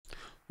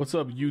What's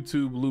up,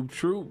 YouTube Loop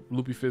Troop?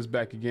 Loopy Fist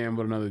back again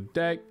with another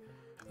deck.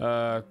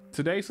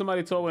 Today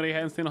somebody told me they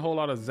hadn't seen a whole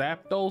lot of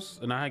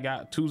Zapdos, and I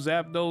got 2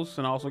 Zapdos,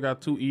 and I also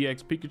got 2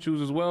 EX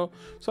Pikachus as well.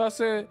 So I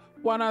said,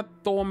 why not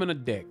throw them in a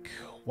deck?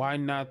 Why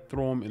not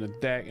throw them in a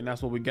deck? And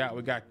that's what we got.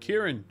 We got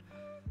Kieran.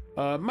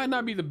 Might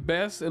not be the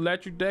best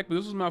electric deck, but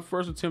this was my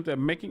first attempt at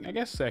making, I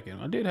guess second.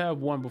 I did have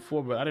one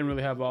before, but I didn't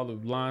really have all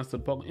the lines to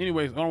the Pokemon.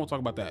 Anyways, I don't want to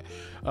talk about that.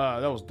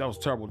 That was a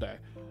terrible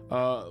deck.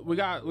 We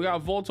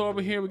got Volta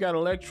over here. We got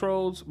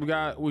Electrodes.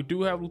 We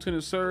do have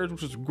Lieutenant Surge,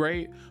 which is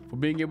great for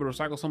being able to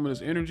recycle some of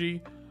this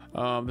energy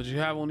that you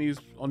have on these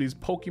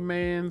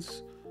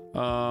Pokemans.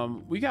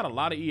 We got a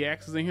lot of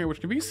EXs in here,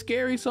 which can be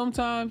scary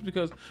sometimes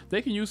because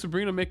they can use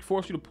Sabrina to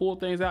force you to pull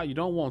things out you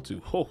don't want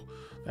to. Oh,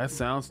 that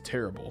sounds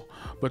terrible,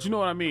 but you know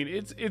what I mean.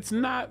 It's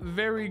not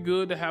very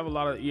good to have a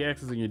lot of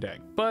EXs in your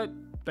deck, but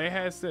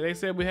they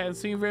said we hadn't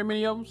seen very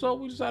many of them, so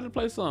we decided to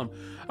play some.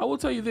 I will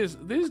tell you this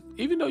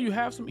even though you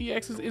have some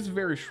EXs, it's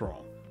very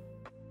strong.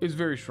 It's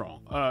very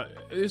strong.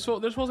 They're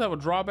supposed to have a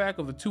drawback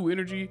of the 2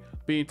 energy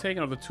being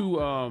taken, or the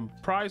 2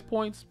 prize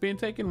points being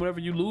taken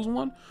whenever you lose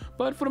one.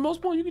 But for the most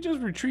part, you can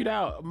just retreat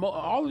out.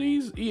 All of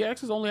these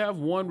EXs only have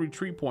 1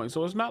 retreat point,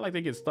 so it's not like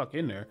they get stuck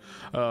in there.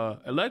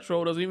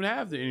 Electro doesn't even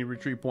have any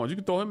retreat points. You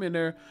can throw him in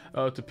there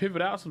to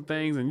pivot out some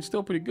things, and you're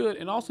still pretty good.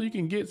 And also, you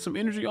can get some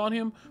energy on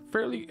him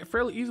fairly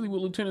easily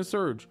with Lieutenant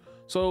Surge.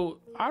 So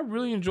I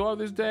really enjoy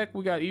this deck.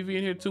 We got Eevee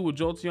in here too with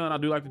Jolteon. I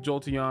do like the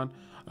Jolteon.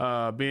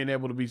 Being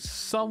able to be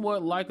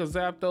somewhat like a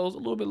Zapdos, a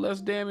little bit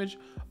less damage,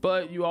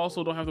 but you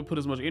also don't have to put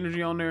as much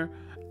energy on there,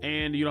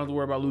 and you don't have to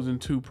worry about losing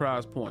 2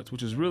 prize points,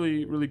 which is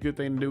really good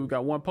thing to do. We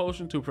got 1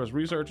 potion, 2 press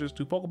researchers,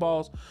 2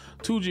 Pokeballs,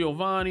 2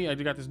 Giovanni. I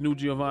just got this new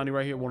Giovanni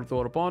right here. Want to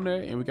throw it up on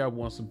there, and we got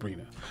 1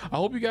 Sabrina. I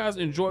hope you guys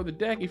enjoy the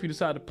deck if you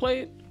decide to play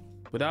it.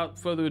 Without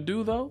further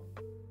ado, though,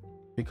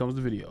 here comes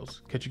the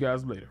videos. Catch you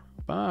guys later.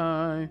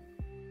 Bye.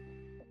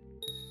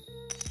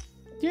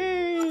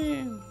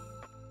 Yeah.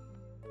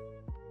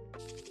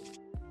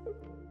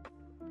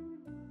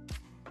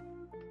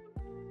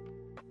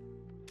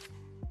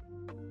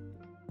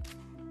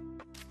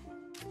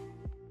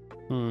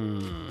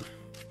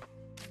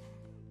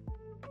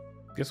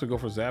 Guess we'll go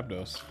for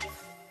Zapdos.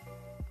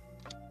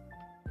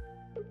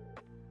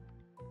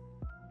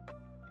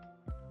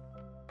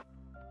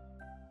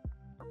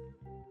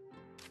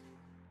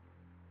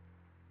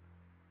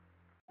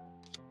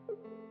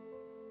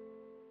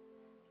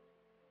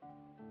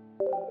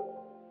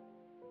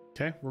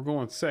 Okay, we're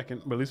going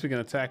second, but at least we can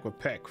attack with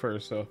Peck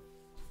first, so.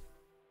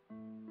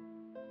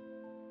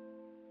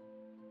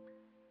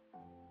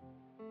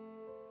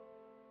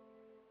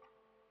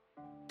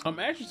 I'm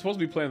actually supposed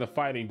to be playing the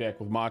fighting deck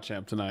with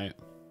Machamp tonight.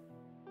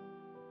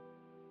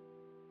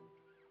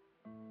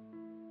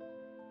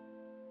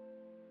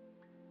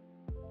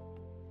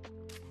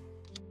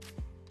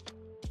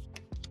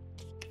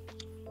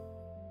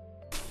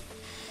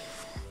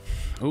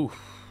 Ooh,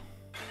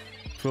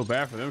 feel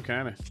bad for them,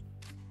 kind of.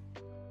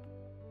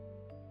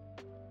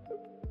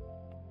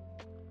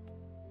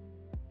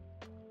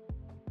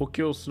 We'll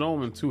kill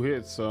Snowman in 2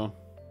 hits, so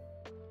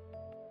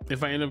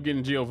if I end up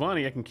getting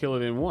Giovanni, I can kill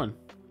it in 1.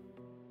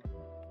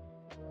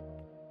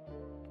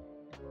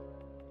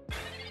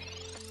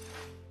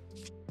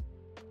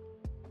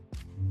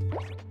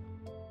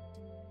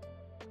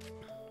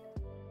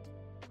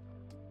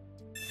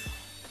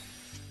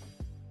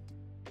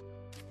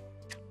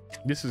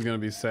 This is gonna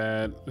be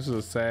sad. This is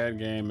a sad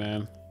game,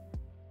 man.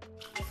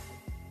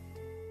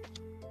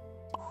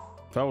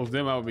 If I was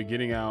them, I would be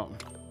getting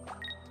out.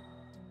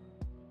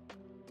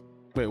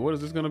 Wait, what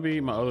is this gonna be?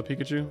 My other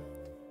Pikachu?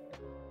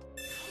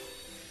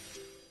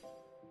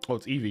 Oh,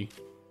 it's Eevee.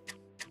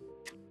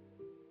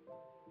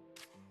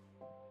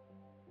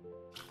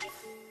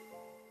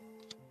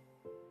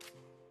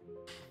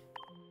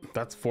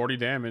 That's 40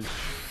 damage.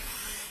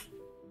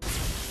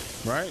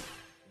 Right?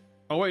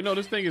 Oh wait, no,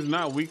 this thing is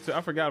not weak to,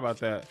 I forgot about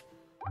that.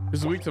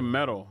 This is weak to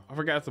metal. I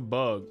forgot it's a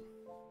bug.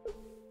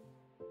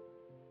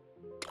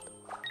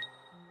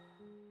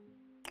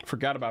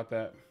 Forgot about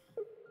that.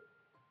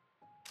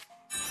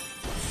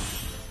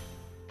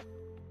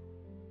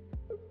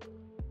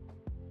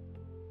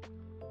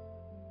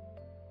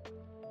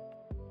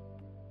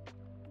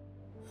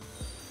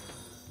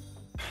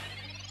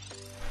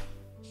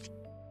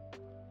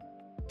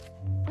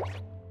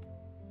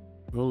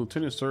 Well,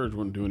 Lieutenant Surge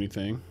wouldn't do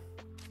anything.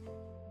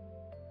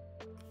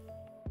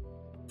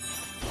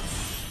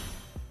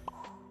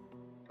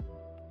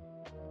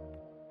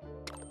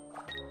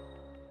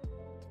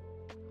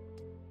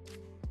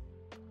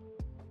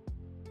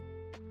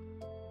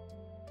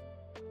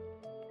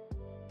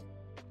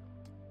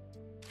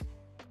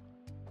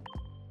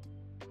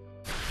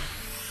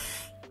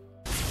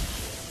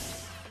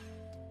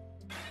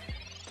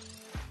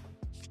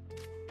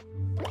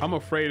 I'm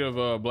afraid of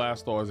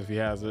Blastoise if he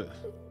has it.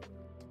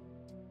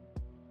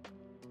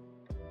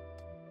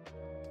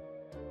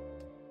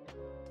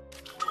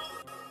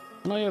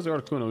 No, he has the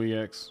Articuno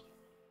EX.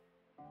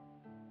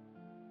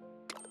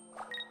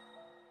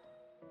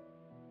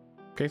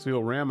 Okay, so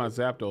he'll ram my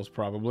Zapdos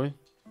probably.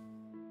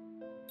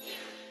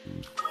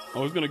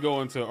 Oh, he's gonna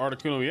go into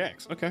Articuno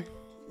EX. Okay.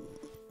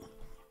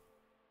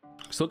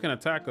 Still can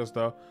attack us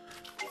though.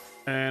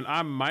 And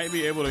I might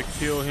be able to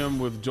kill him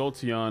with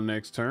Jolteon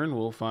next turn.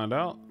 We'll find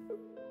out.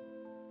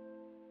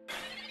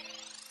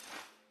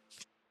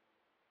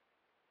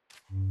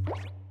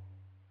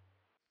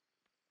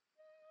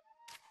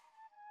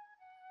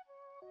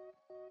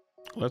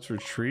 Let's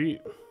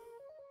retreat.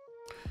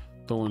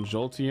 Throwing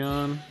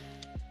Jolteon.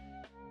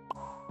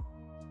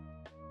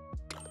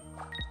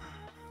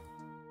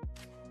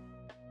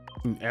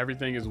 And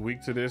everything is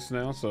weak to this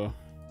now, so.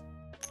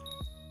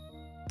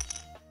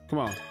 Come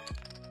on.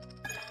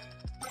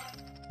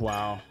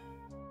 Wow.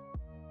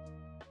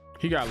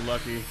 He got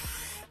lucky.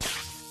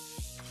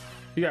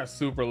 He got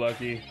super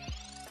lucky.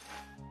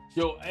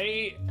 Yo,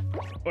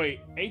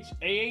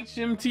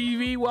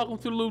 AHMTV, welcome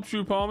to the Loop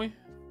Troop, homie.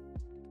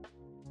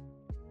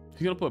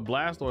 He's gonna put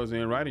Blastoise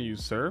in, right? And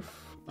use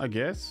Surf, I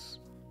guess.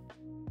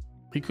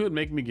 He could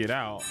make me get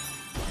out.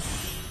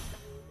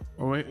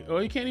 Or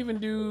he can't even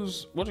do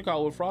what you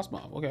call it with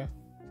Frostmoth. Okay.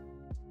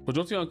 But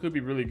Jolteon could be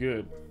really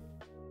good.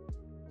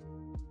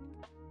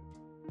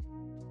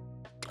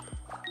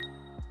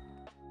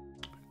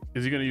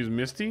 Is he gonna use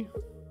Misty?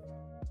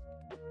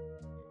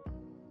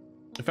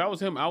 If I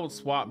was him, I would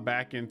swap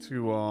back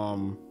into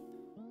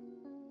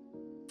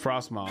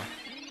Frostmoth.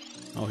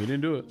 Oh, he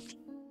didn't do it.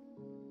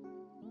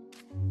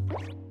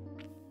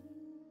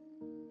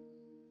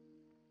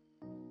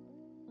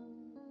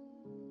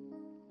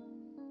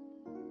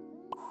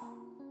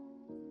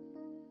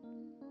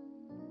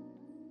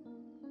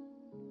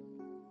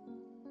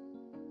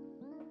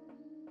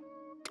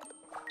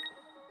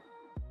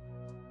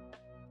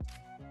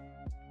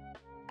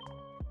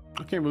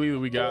 I can't believe that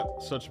we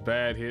got such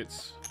bad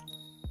hits.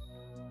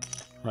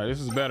 All right,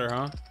 this is better,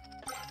 huh?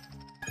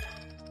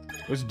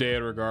 It's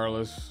dead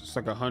regardless. It's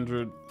like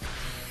 100.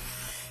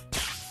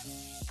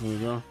 There we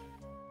go.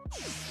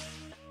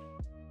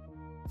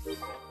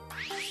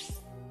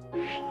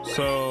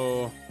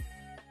 So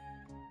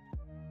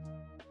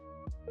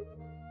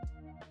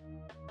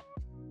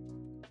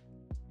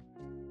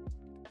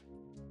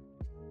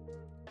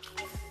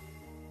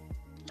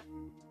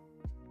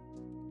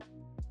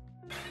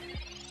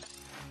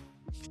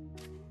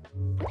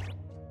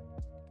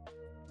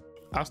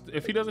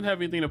if he doesn't have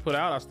anything to put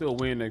out, I still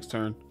win next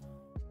turn.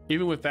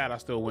 Even with that, I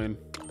still win.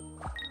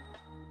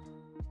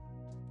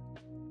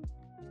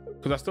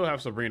 Because I still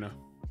have Sabrina.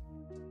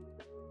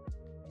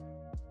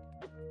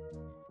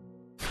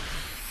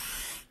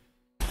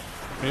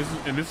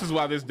 And this is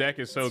why this deck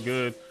is so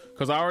good.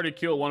 Because I already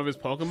killed one of his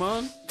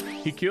Pokemon.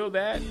 He killed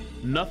that.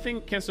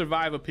 Nothing can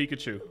survive a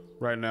Pikachu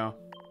right now.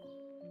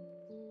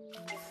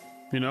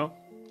 You know?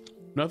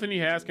 Nothing he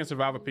has can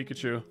survive a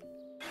Pikachu.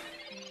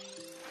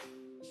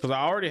 Because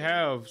I already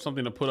have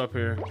something to put up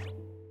here.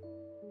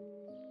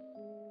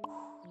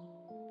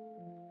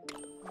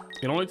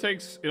 It only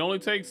takes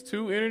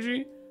 2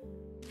 energy.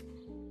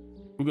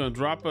 We're gonna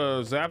drop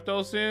a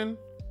Zapdos in.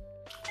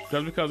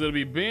 Just because it'll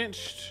be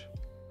benched.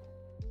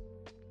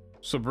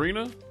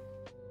 Sabrina.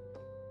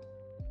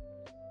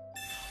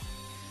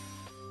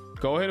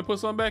 Go ahead and put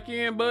something back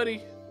in,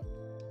 buddy.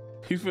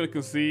 He's gonna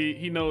concede.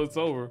 He knows it's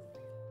over.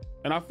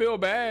 And I feel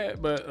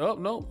bad, but oh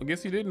no, I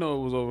guess he didn't know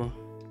it was over.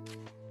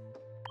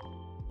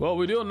 Well,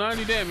 we deal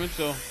 90 damage,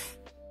 so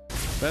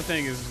that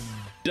thing is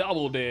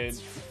double dead.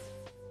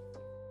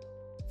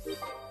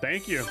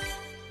 Thank you.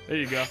 There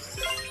you go.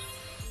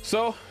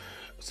 So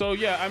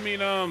yeah, I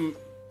mean,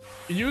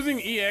 using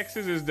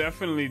EXs is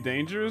definitely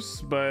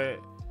dangerous,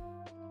 but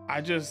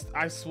I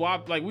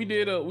swapped, like we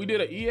did a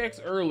EX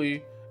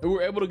early and we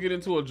were able to get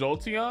into a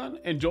Jolteon,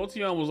 and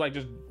Jolteon was like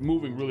just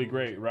moving really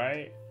great,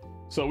 right?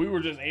 So we were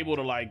just able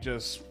to like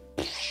just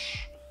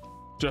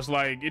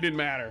like it didn't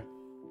matter.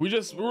 We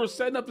were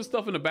setting up the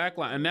stuff in the back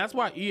line, and that's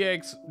why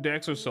EX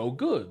decks are so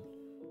good.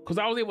 Because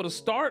I was able to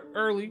start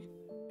early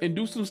and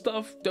do some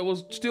stuff that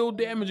was still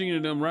damaging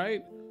to them,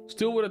 right?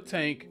 Still with a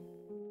tank,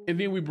 and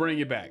then we bring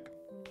it back.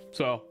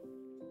 So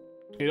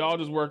it all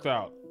just worked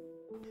out.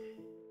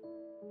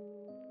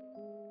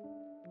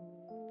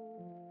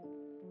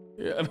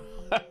 Yeah,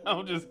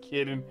 I'm just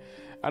kidding.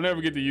 I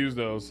never get to use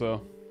those,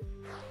 so.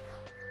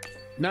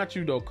 Not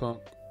you though, Kunk.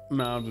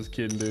 Nah, I'm just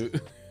kidding,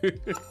 dude.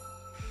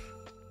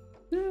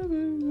 Never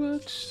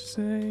much to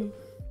say.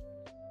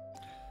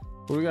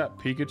 Well, we got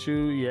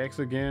Pikachu EX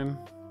again.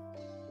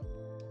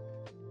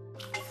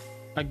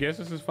 I guess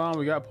this is fine.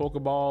 We got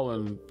Pokeball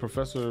and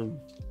Professor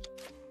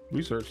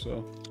Research,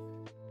 so.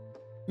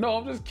 No,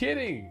 I'm just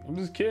kidding. I'm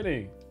just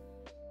kidding.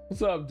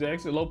 What's up,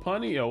 Dex?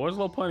 Lopunny? Yo, where's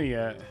Lopunny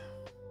at?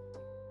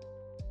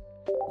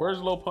 Where's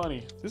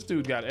Lopunny? This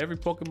dude got every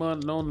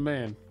Pokemon known to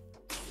man.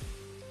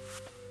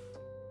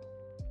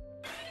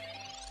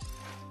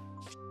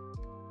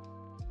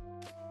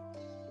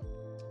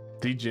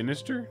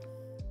 Degenister?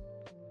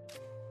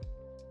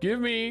 Give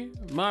me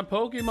my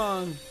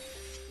Pokemon.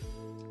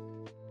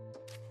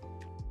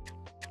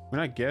 I mean,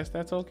 I guess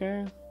that's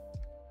okay.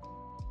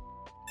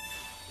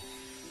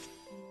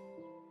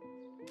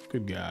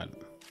 Good God.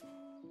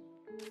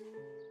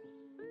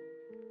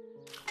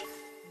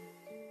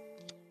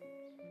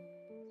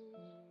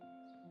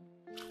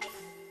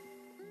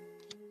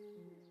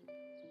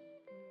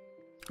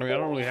 I mean, I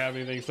don't really have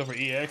anything except for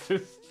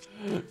EXs.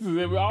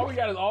 All we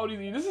got is all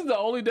these. This is the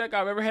only deck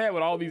I've ever had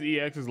with all these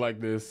EXs like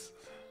this.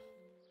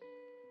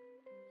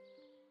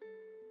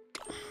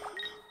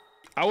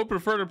 I would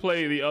prefer to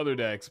play the other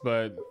decks,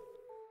 but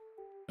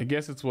I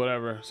guess it's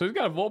whatever. So he's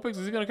got a Vulpix.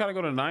 Is he gonna kind of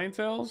go to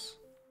Ninetales?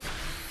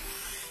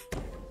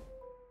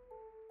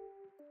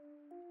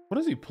 What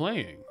is he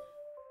playing?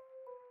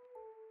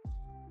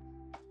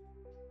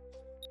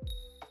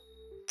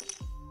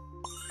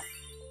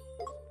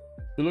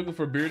 You're looking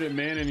for bearded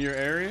men in your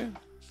area?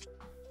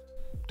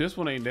 This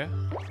one ain't there.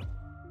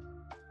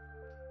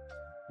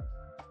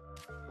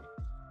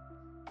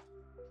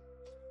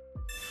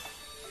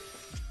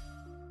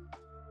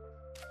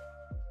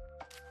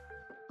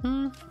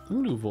 I'm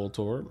gonna do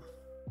Voltorb.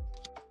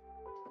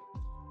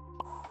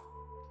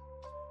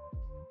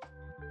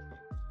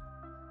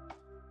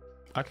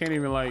 I can't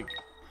even like,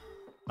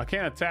 I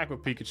can't attack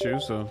with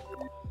Pikachu, so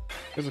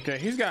it's okay.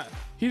 He's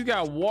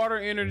got water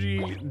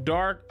energy,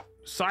 dark,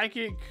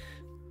 psychic.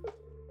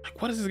 Like,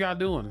 what is this guy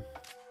doing?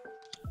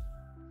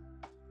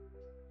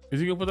 Is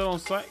he gonna put that on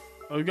psych?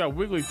 Oh, he got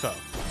Wigglytuff.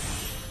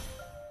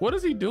 What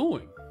is he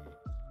doing?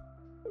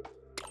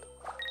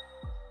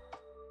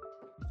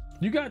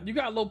 You got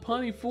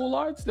Lopunny full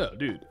art stuff,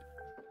 dude.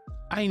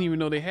 I didn't even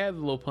know they had the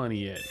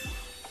Lopunny yet.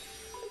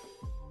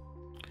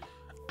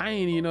 I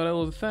didn't even know that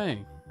was a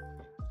thing.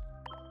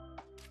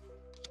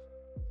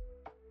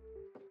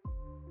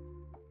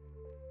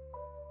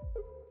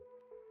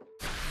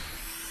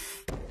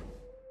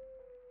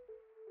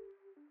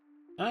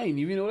 I didn't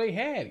even know they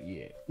had it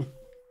yet.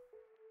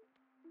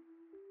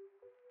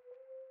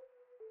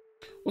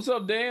 What's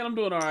up, Dan? I'm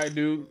doing all right,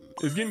 dude.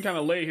 It's getting kind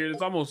of late here.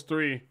 It's almost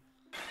 3.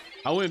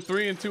 I went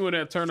 3-2 in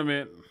that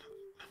tournament.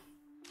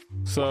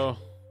 So,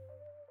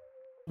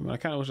 I mean, I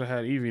kind of wish I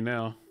had Eevee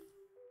now.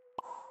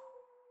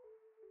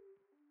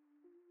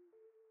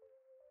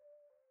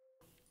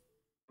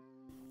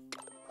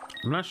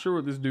 I'm not sure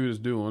what this dude is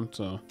doing,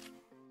 so.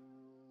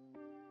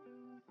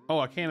 Oh,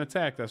 I can't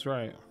attack, that's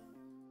right.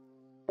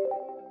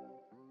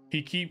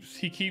 He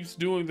keeps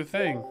doing the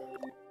thing.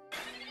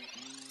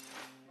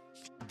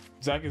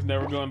 Zach is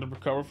never going to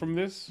recover from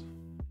this?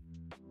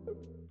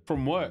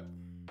 From what?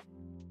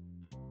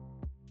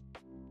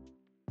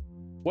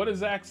 What does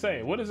Zach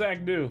say? What does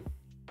Zach do?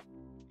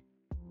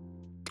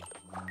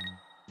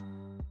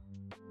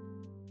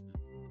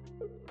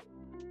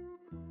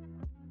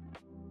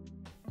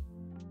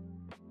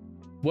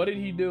 What did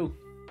he do?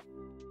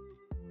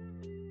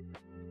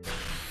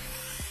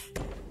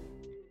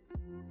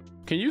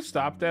 Can you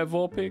stop that,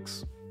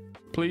 Vulpix?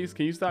 Please,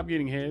 can you stop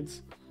getting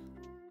heads?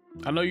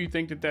 I know you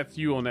think that that's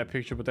you on that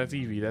picture, but that's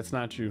Eevee. That's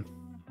not you.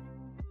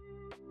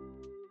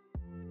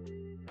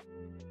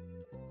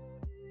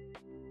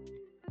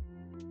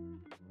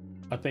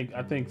 I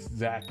think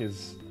Zach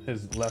has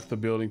left the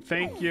building.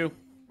 Thank you.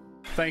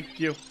 Thank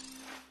you.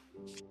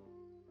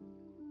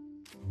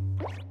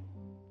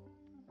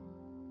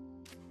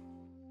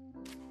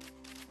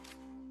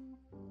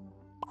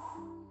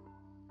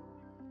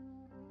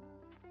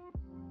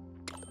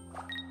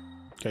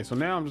 Okay, so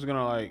now I'm just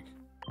gonna like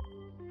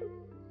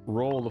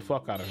roll the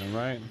fuck out of him,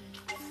 right?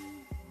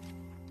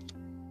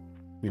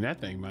 I mean,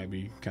 that thing might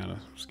be kind of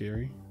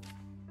scary.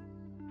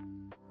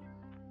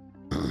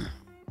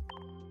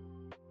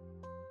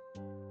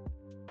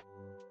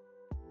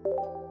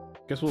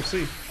 Guess we'll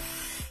see.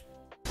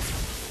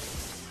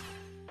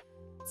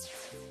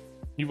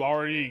 You've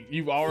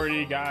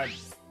already got,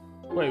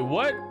 wait,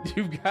 what?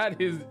 You've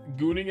got his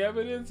gooning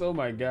evidence? Oh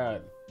my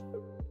god.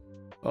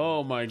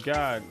 Oh my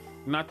god.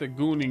 Not the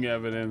gooning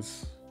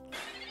evidence.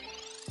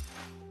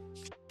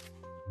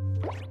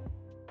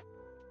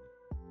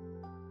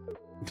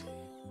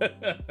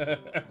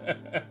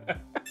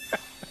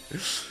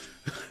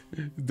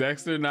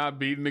 Dexter not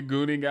beating the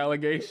gooning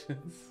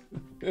allegations.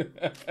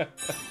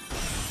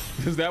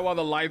 Is that why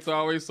the lights are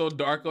always so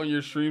dark on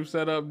your stream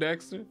setup,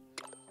 Dexter?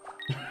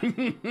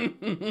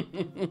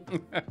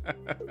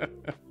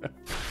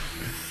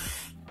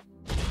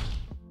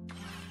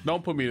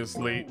 Don't put me to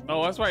sleep.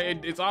 Oh, that's right.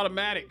 It's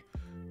automatic.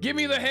 Give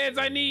me the heads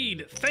I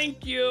need.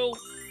 Thank you.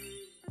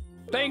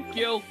 Thank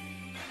you.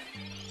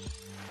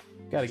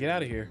 Gotta get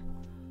out of here.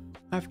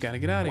 I've got to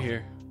get out of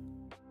here.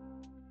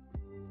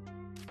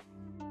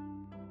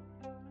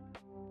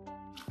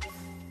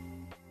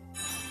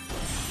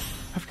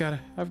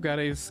 I've got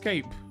to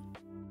escape.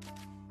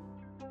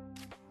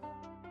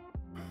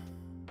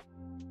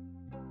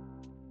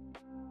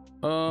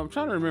 I'm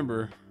trying to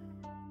remember.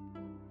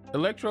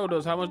 Electro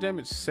does how much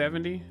damage?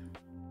 70.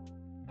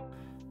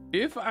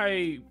 If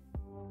I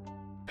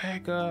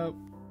pack up,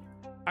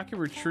 I can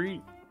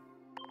retreat.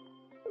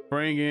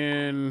 Bring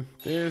in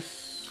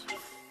this.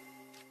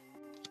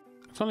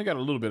 It's only got a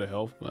little bit of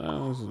health, but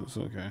it's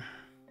okay.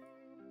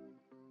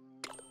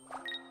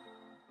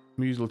 Let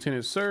me use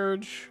Lieutenant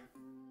Surge.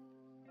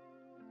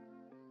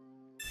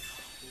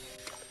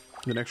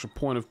 Get an extra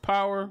point of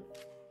power.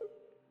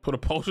 Put a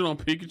potion on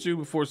Pikachu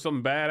before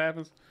something bad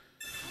happens.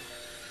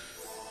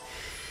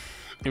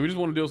 And we just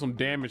want to deal some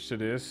damage to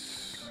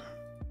this.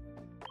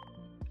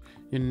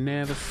 You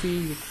never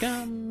see it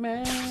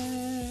coming.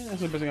 That's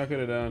the best thing I could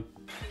have done.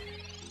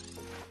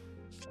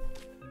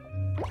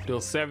 Deal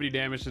 70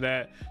 damage to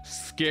that.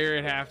 Scare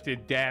it half to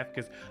death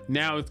because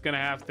now it's gonna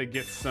have to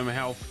get some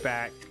health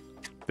back.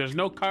 There's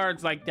no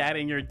cards like that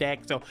in your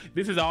deck, so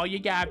this is all you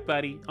got,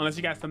 buddy. Unless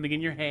you got something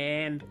in your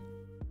hand.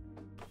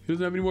 He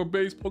doesn't have any more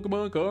base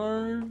Pokemon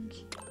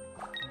cards.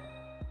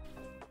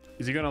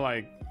 Is he gonna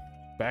like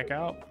back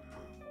out?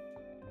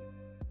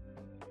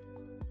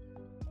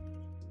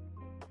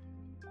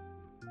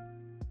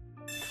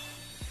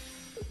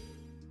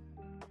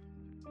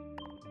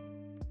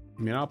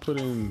 I mean, I'll put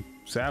in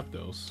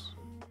Zapdos.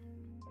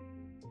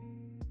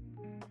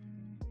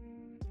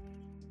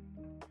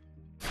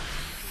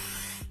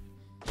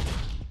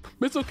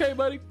 It's okay,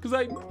 buddy,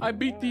 because I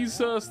beat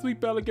these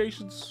sleep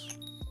allegations.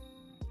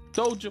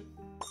 Told you.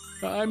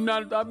 I'm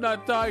not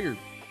tired.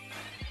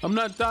 I'm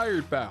not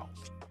tired, pal.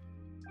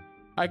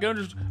 I can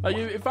understand.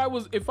 If I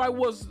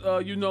was,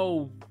 you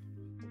know,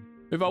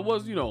 what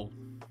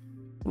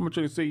am I trying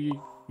to say?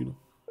 You know,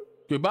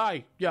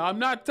 goodbye. Yeah, I'm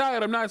not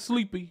tired. I'm not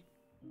sleepy.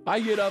 I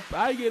get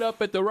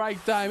up at the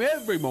right time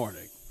every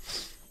morning.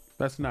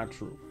 That's not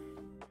true.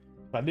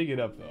 I did get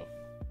up though.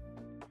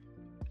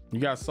 You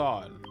guys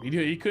saw it.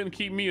 He couldn't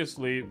keep me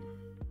asleep.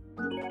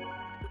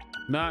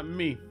 Not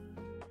me.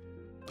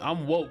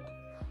 I'm woke.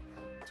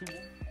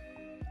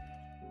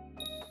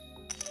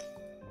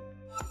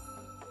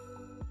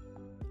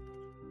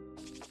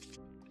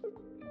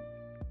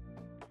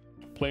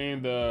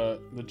 Playing the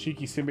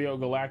cheeky Symbiote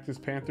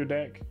Galactus Panther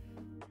deck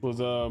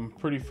was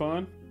pretty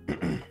fun.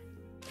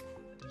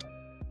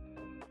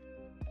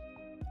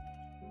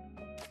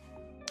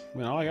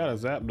 Man, all I got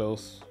is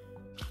Zapdos.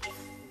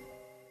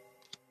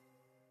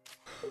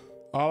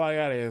 All I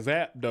got is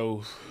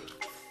Zapdos.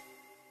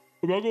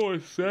 Am I going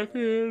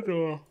second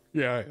or?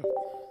 Yeah.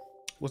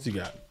 What's he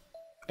got?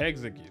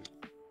 Execute.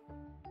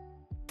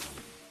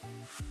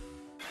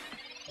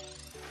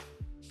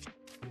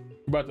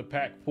 About to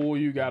pack full,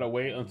 you gotta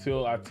wait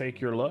until I take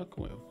your luck.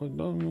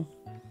 The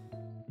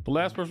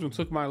last person who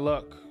took my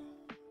luck,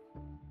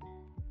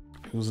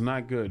 it was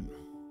not good.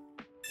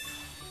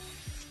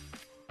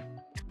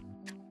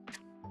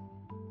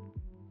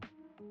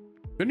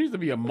 There needs to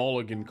be a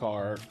mulligan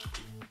card.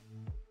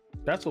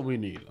 That's what we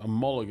need, a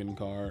mulligan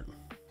card.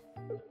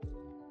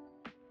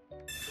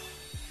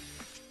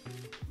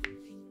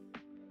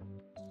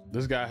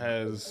 This guy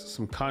has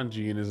some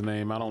kanji in his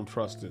name. I don't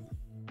trust it.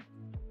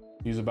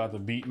 He's about to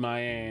beat my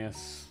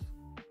ass.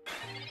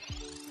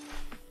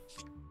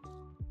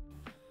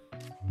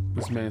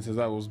 This man says,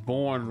 I was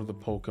born with a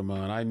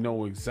Pokemon. I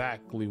know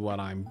exactly what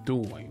I'm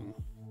doing.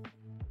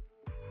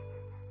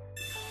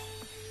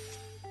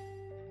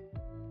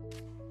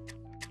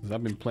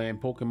 I've been playing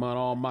Pokemon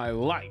all my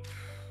life.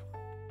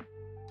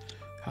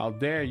 How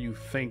dare you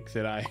think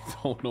that I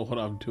don't know what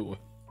I'm doing?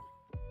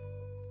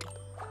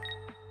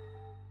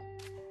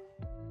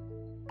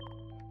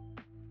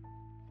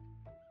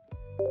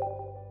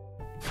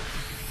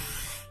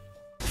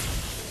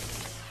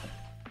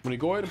 When you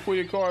go ahead and pull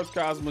your cards,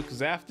 Cosmo,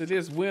 because after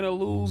this, win or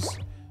lose,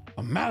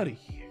 I'm out of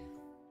here.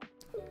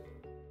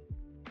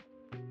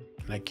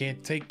 And I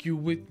can't take you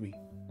with me.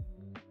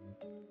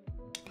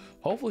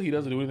 Hopefully he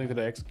doesn't do anything to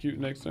the execute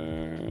next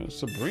turn.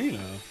 Sabrina.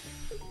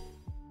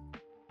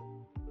 Why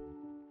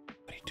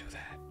would he do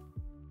that?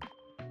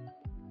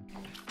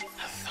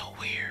 That's so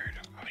weird.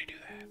 Why would he do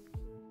that?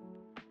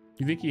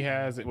 You think he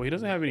has it? Well, he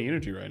doesn't have any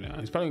energy right now.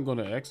 He's probably going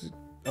to exit.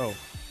 Oh.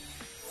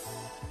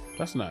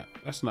 That's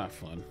not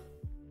fun.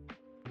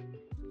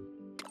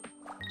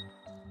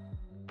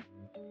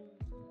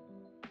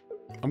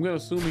 I'm gonna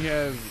assume he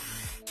has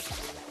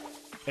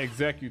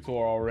Executor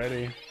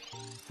already.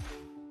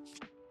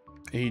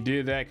 He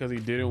did that because he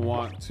didn't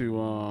want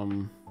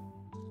to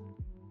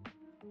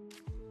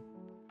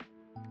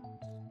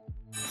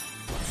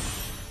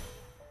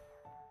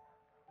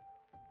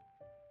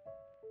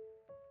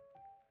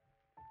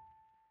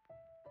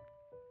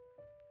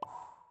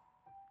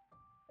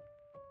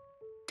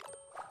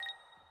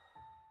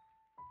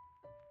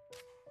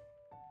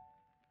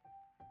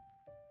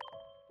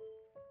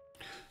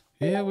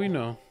yeah, we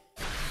know.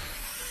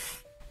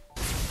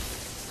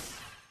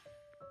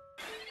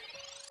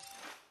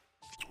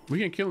 We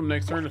can kill him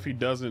next turn if he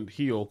doesn't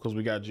heal because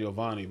we got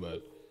Giovanni,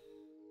 but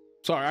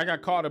sorry, I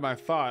got caught in my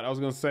thought. I was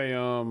gonna say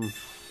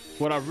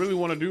what I really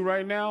want to do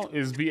right now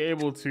is be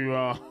able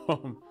to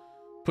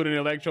put an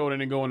electrode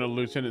in and go into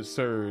Lieutenant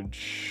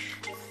Surge.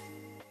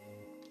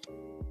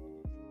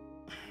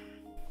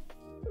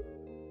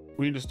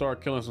 We need to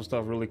start killing some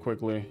stuff really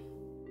quickly.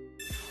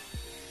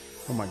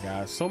 Oh my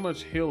god, so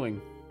much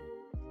healing.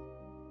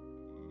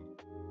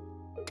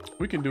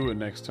 We can do it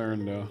next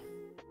turn though.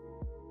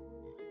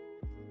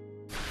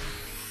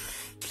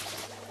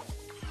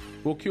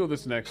 We'll kill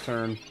this next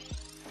turn.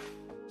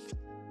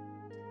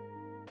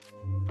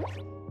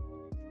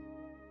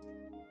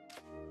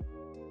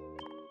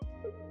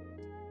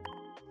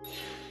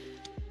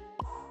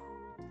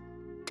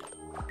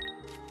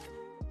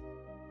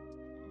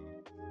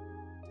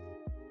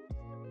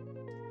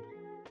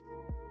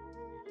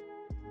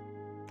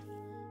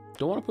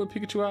 Don't want to put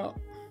Pikachu out.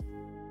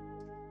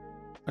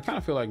 I kind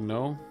of feel like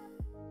no,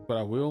 but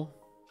I will.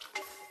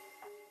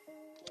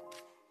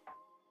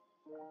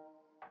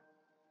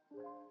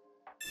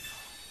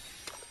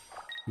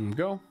 Here we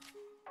go.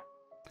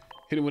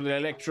 Hit him with an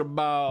Electro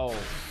Ball.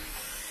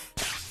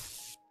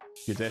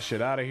 Get that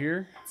shit out of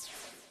here.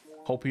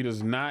 Hope he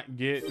does not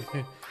get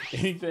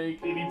anything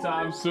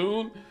anytime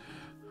soon.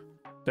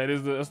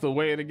 That's the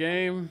way of the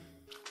game.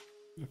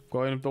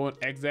 Go ahead and throw an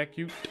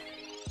Execute.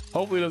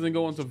 Hopefully it doesn't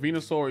go into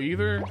Venusaur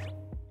either.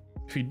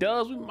 If he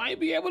does, we might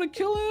be able to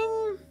kill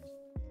him.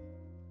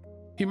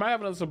 He might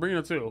have another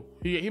Sabrina too.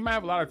 He might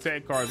have a lot of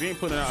tag cards. He ain't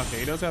putting it out. Okay,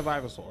 he does have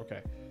Ivysaur.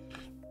 Okay.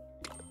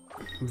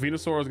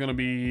 Venusaur is gonna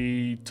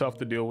be tough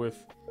to deal with.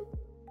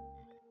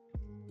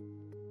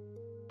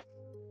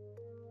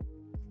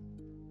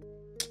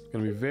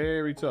 Gonna be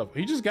very tough.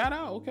 He just got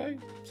out. Okay,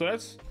 so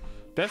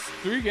that's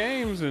 3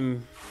 games,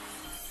 and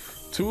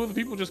 2 of the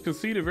people just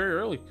conceded very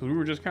early because we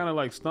were just kind of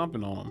like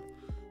stumping on them.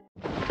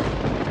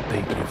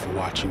 Thank you for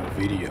watching the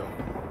video.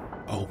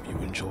 I hope you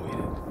enjoyed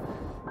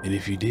it, and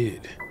if you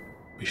did,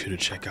 be sure to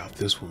check out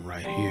this one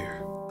right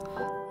here,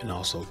 and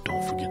also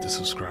don't forget to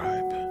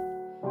subscribe.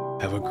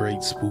 Have a great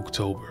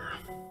Spooktober.